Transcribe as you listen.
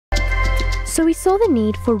So we saw the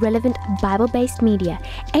need for relevant Bible-based media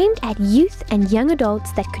aimed at youth and young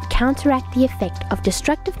adults that could counteract the effect of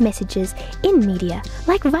destructive messages in media,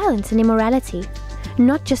 like violence and immorality.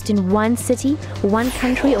 Not just in one city, one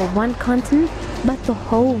country, or one continent, but the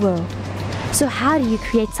whole world. So how do you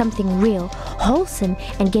create something real, wholesome,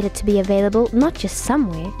 and get it to be available not just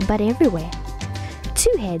somewhere, but everywhere?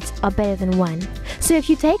 Two heads are better than one. So if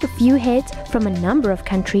you take a few heads from a number of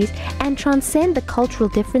countries and transcend the cultural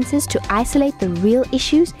differences to isolate the real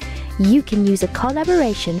issues, you can use a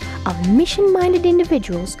collaboration of mission-minded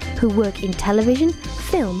individuals who work in television,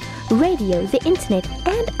 film, radio, the internet,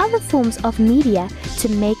 and other forms of media to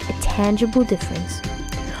make a tangible difference.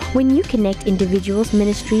 When you connect individuals,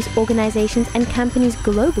 ministries, organizations, and companies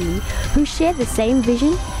globally who share the same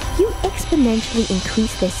vision, you exponentially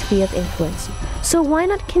increase their sphere of influence. So why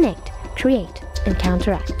not connect, create, and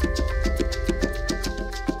counteract?